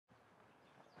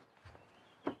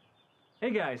Hey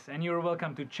guys, and you're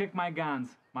welcome to Check My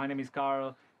Guns. My name is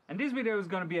Carl, and this video is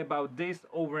gonna be about this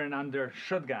over and under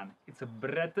shotgun. It's a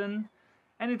Bretton,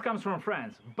 and it comes from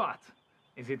France, but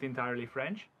is it entirely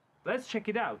French? Let's check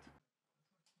it out.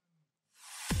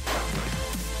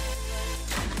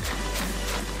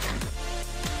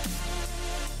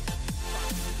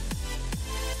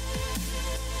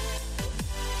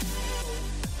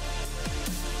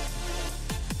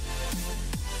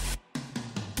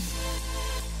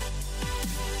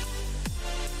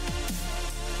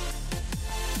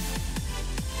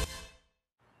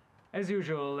 As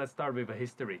usual, let's start with a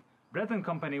history. Bretton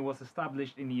Company was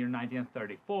established in the year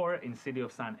 1934 in the city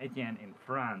of Saint-Étienne in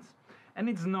France. And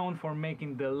it's known for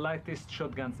making the lightest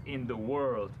shotguns in the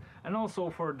world. And also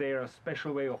for their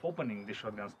special way of opening the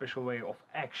shotgun, special way of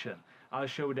action. I'll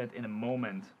show that in a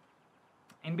moment.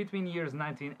 In between years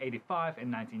 1985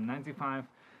 and 1995,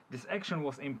 this action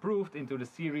was improved into the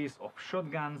series of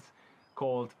shotguns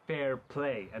called Fair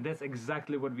Play. And that's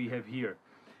exactly what we have here.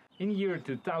 In year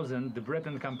 2000, the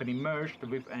Bretton Company merged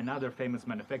with another famous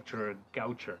manufacturer,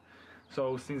 Gaucher.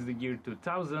 So since the year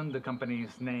 2000, the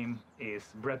company's name is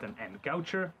Bretton and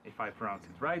Gaucher, if I pronounce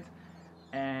it right.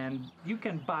 And you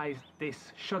can buy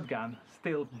this shotgun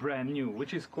still brand new,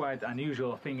 which is quite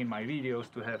unusual thing in my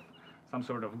videos to have some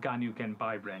sort of gun you can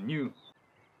buy brand new.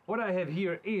 What I have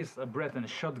here is a Bretton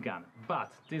shotgun,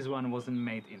 but this one wasn't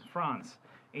made in France.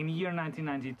 In the year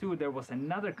 1992 there was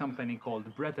another company called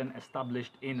Bretton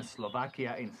established in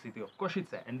Slovakia in the city of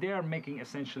Košice, and they are making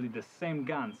essentially the same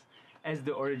guns as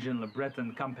the original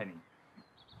Bretton company.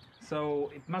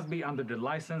 So it must be under the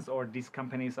license, or these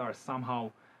companies are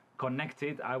somehow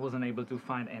connected. I wasn't able to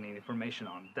find any information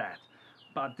on that.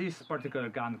 But this particular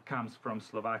gun comes from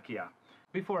Slovakia.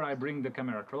 Before I bring the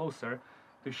camera closer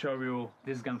to show you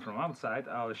this gun from outside,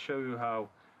 I'll show you how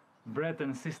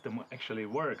Bretton system actually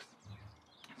works.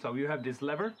 So you have this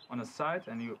lever on the side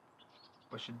and you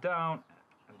push it down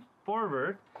and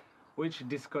forward, which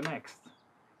disconnects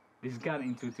this gun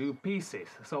into two pieces.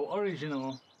 So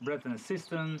original Bretton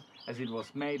system, as it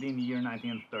was made in the year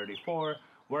 1934,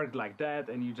 worked like that,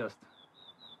 and you just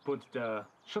put the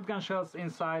shotgun shells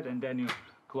inside and then you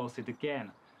close it again.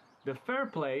 The Fair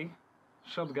Play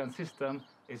shotgun system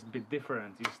is a bit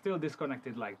different. You still disconnect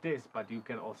it like this, but you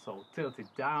can also tilt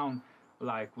it down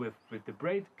like with the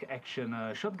break action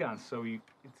shotguns, so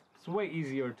it's way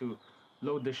easier to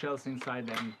load the shells inside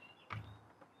and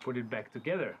put it back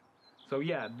together. So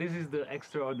yeah, this is the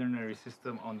extraordinary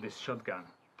system on this shotgun.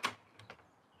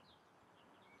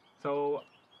 So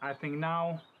I think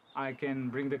now I can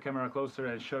bring the camera closer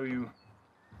and show you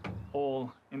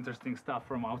all interesting stuff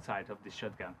from outside of this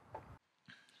shotgun.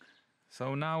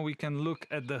 So now we can look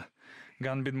at the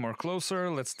gun a bit more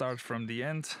closer. Let's start from the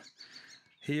end.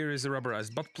 Here is a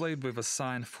rubberized butt plate with a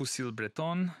sign Fusil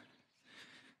Bretton.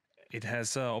 It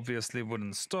has obviously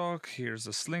wooden stock. Here's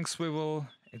a sling swivel.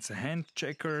 It's a hand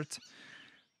checkered,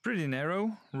 pretty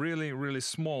narrow, really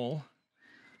small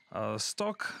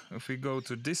stock. If we go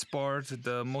to this part,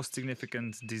 the most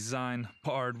significant design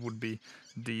part would be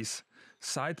these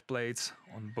side plates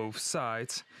on both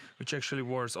sides, which actually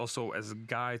works also as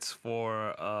guides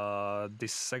for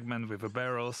this segment with the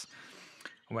barrels.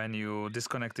 When you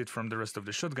disconnect it from the rest of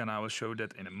the shotgun, I will show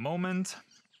that in a moment.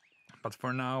 But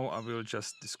for now, I will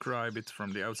just describe it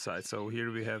from the outside. So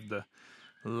here we have the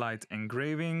light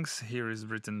engravings. Here is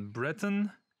written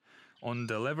Bretton on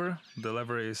the lever. The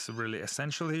lever is really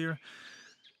essential here.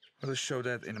 I'll show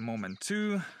that in a moment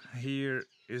too. Here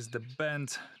is the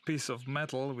bent piece of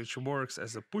metal, which works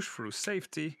as a push-through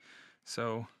safety.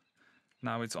 So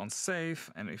now it's on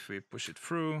safe, and if we push it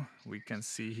through, we can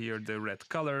see here the red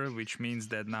color, which means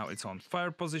that now it's on fire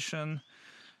position.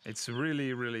 It's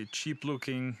really cheap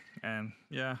looking, and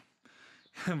yeah,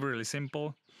 really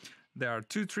simple. There are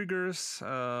two triggers. They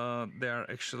are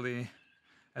actually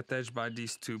attached by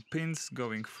these two pins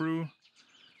going through.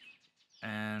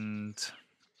 And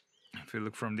if you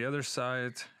look from the other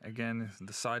side, again,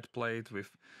 the side plate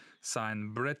with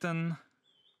sign Bretton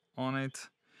on it.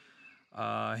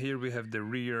 Here we have the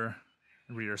rear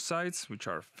sights, which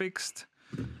are fixed.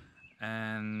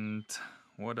 And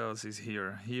what else is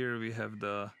here? Here we have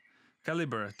the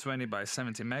caliber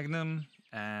 20x70 Magnum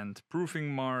and proofing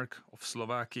mark of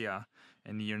Slovakia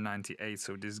in the year 98.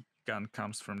 So this gun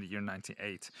comes from the year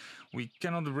 98. We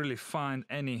cannot really find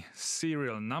any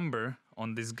serial number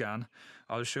on this gun.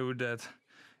 I'll show you that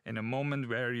in a moment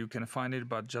where you can find it,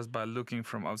 but just by looking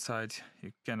from outside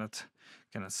you cannot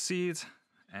see it.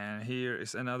 And here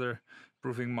is another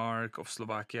proofing mark of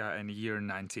Slovakia in the year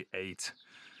 98.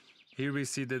 Here we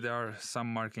see that there are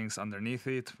some markings underneath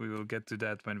it. We will get to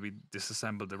that when we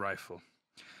disassemble the rifle.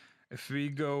 If we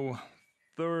go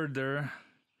further,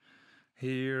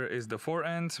 here is the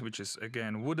forend, which is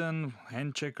again wooden,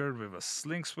 hand checkered with a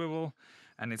sling swivel,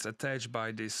 and it's attached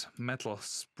by this metal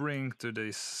spring to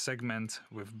this segment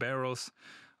with barrels.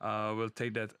 We'll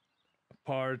take that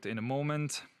apart in a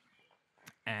moment.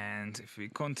 And if we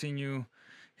continue,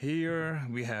 here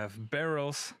we have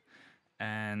barrels,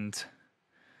 and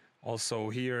also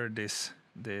here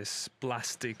this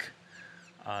plastic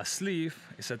sleeve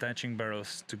is attaching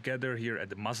barrels together here at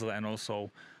the muzzle, and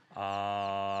also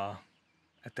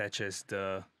attaches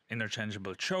the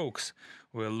interchangeable chokes.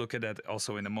 We'll look at that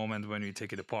also in a moment when we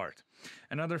take it apart.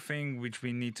 Another thing which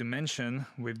we need to mention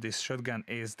with this shotgun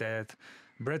is that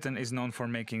Bretton is known for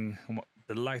making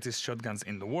the lightest shotguns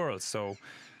in the world. So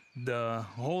the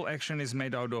whole action is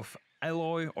made out of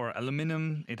alloy or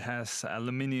aluminum. It has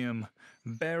aluminum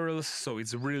barrels, so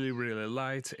it's really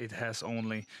light. It has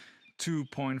only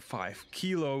 2.5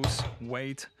 kilos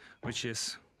weight, which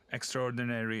is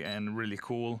extraordinary and really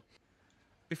cool.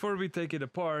 Before we take it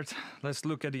apart, let's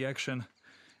look at the action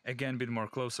again a bit more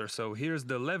closer. So here's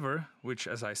the lever, which,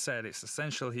 as I said, is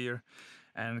essential here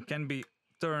and can be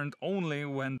turned only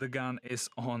when the gun is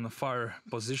on fire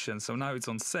position. So now it's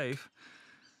on safe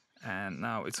and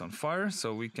now it's on fire,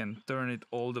 so we can turn it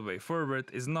all the way forward.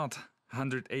 It's not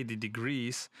 180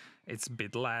 degrees, it's a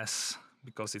bit less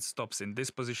because it stops in this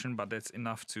position, but that's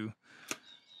enough to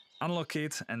unlock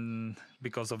it. And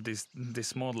because of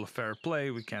this model fair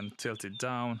play, we can tilt it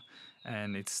down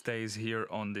and it stays here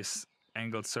on this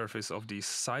angled surface of these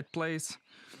side plates.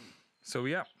 So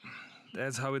yeah,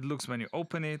 that's how it looks when you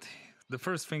open it. The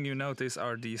first thing you notice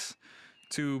are these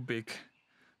two big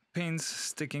pins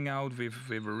sticking out with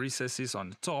recesses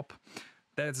on the top.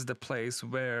 That's the place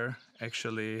where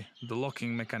actually the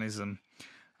locking mechanism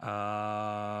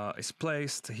is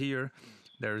placed. Here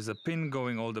there is a pin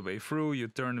going all the way through. You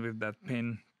turn with that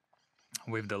pin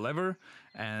with the lever,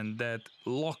 and that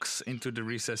locks into the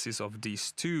recesses of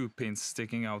these two pins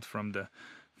sticking out from the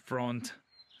front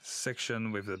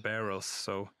section with the barrels.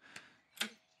 So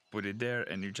put it there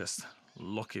and you just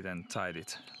lock it and tight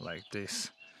it like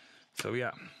this. So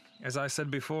yeah, as I said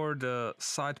before, the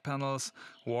side panels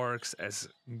works as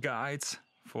guides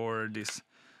for this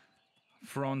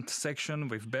front section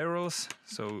with barrels,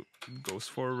 so it goes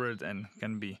forward and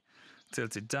can be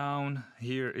tilted down.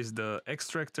 Here is the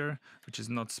extractor, which is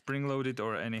not spring-loaded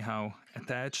or anyhow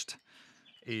attached.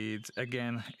 It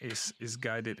again is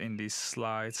guided in these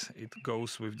slides. It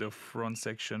goes with the front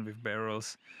section with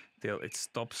barrels till it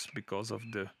stops because of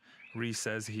the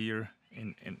recess here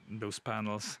in those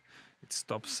panels. It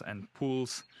stops and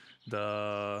pulls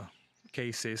the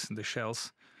cases, the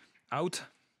shells out.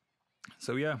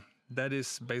 So yeah, that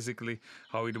is basically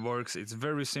how it works. It's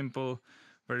very simple,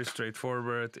 very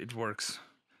straightforward. It works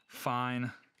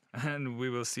fine, and we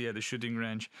will see at the shooting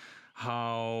range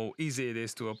how easy it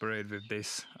is to operate with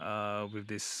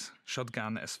this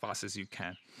shotgun as fast as you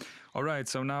can. All right,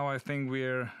 so now I think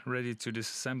we're ready to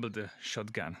disassemble the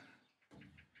shotgun.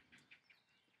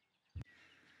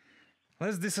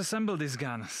 Let's disassemble this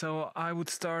gun. So I would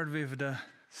start with the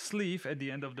sleeve at the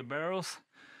end of the barrels.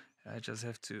 I just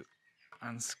have to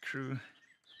unscrew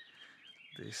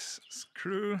this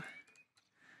screw.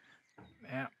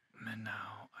 Yeah, and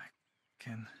now I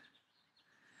can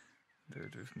do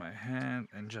it with my hand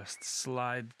and just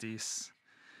slide this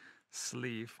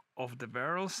sleeve off the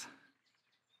barrels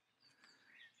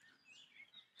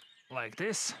like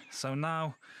this. So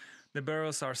now the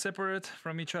barrels are separate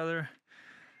from each other,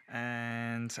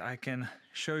 and I can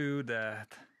show you that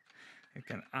you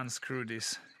can unscrew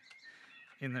these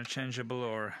interchangeable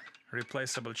or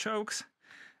replaceable chokes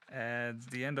at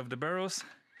the end of the barrels.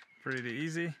 Pretty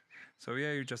easy. So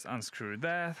yeah, you just unscrew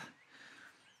that.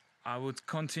 I would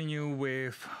continue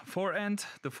with forend.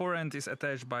 The forend is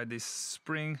attached by this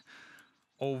spring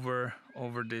over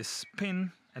this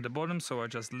pin at the bottom, so I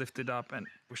just lift it up and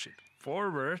push it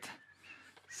forward.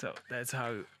 So that's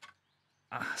how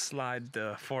I slide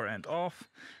the forend off.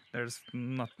 There's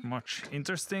not much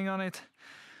interesting on it.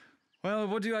 Well,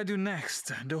 what do I do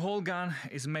next? The whole gun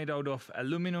is made out of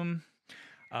aluminum.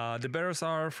 The barrels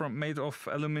are made of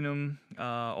aluminum,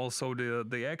 also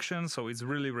the action, so it's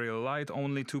really light,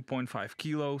 only 2.5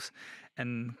 kilos.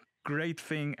 And great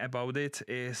thing about it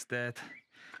is that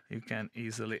you can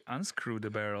easily unscrew the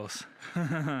barrels.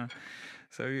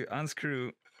 So you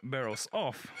unscrew barrels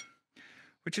off,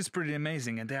 which is pretty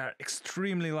amazing, and they are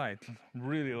extremely light,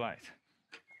 really light.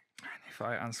 And if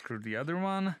I unscrew the other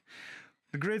one,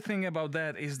 the great thing about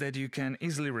that is that you can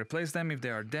easily replace them if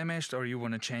they are damaged or you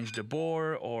want to change the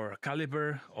bore or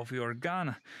caliber of your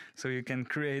gun. So you can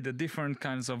create the different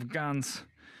kinds of guns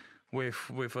with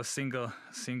a single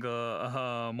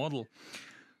model.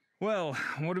 Well,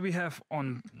 what do we have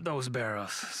on those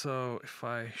barrels? So if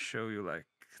I show you like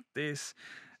this,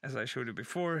 as I showed you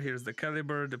before, here's the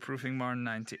caliber, the proofing mark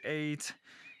 98.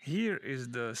 Here is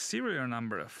the serial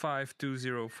number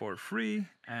 52043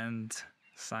 and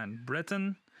signed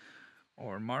Bretton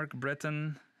or Mark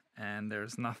Bretton, and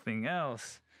there's nothing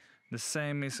else. The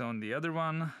same is on the other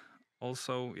one.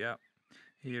 Also, yeah,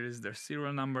 here is their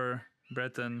serial number,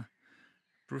 Bretton,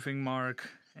 proofing mark,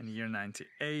 and year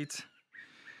 98.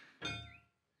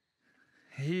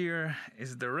 Here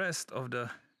is the rest of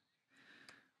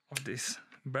this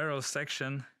barrel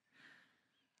section,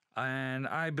 and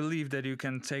I believe that you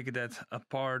can take that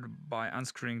apart by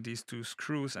unscrewing these two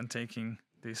screws and taking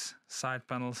these side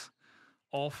panels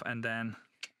off, and then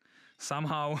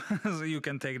somehow you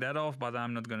can take that off, but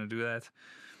I'm not gonna do that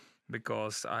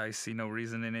because I see no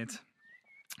reason in it.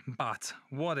 But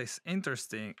what is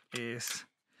interesting is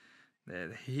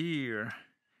that here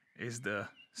is the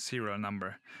serial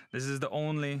number. This is the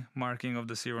only marking of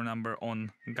the serial number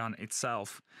on gun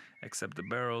itself, except the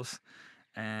barrels.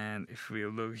 And if we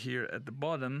look here at the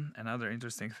bottom, another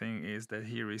interesting thing is that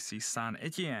here we see Saint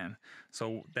Etienne.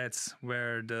 So that's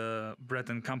where the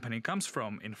Bretton company comes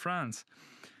from, in France.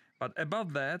 But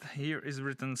above that, here is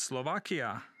written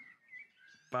Slovakia.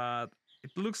 But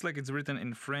it looks like it's written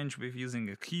in French with using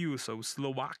a Q, so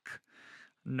Slovak.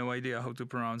 No idea how to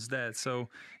pronounce that. So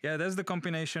yeah, that's the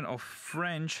combination of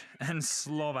French and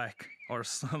Slovak, or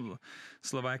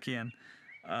Slovakian.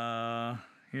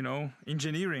 You know,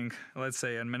 engineering, let's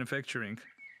say, and manufacturing.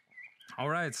 All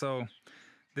right, so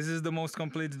this is the most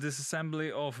complete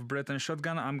disassembly of Bretton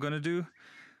shotgun I'm gonna do,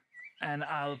 and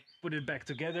I'll put it back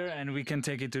together and we can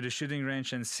take it to the shooting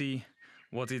range and see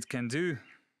what it can do.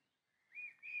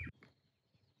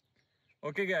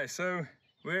 Okay guys, so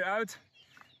we're out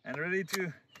and ready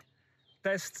to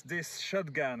test this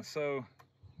shotgun, so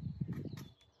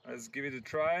let's give it a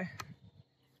try.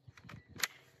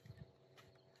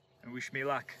 And wish me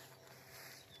luck.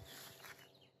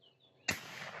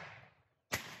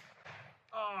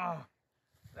 Oh,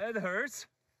 that hurts.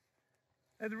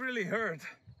 That really hurt.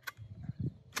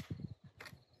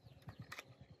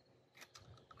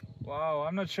 Wow,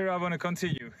 I'm not sure I want to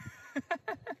continue.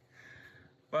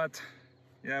 But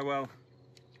yeah, well,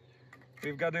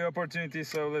 we've got the opportunity,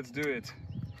 so let's do it.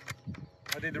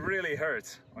 But it really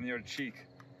hurts on your cheek.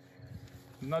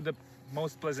 Not the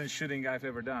most pleasant shooting I've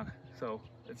ever done. So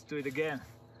let's do it again.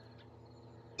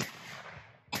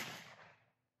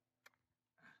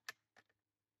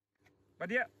 But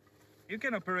yeah, you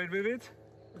can operate with it.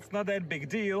 It's not that big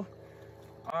deal.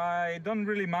 I don't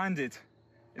really mind it.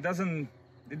 It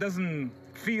doesn't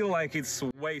feel like it's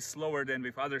way slower than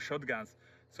with other shotguns.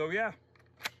 So yeah,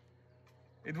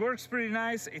 it works pretty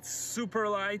nice. It's super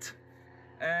light,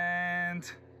 and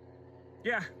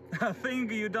yeah, a thing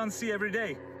you don't see every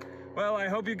day. Well, I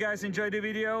hope you guys enjoyed the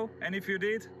video, and if you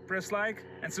did, press like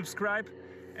and subscribe,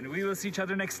 and we will see each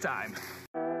other next time.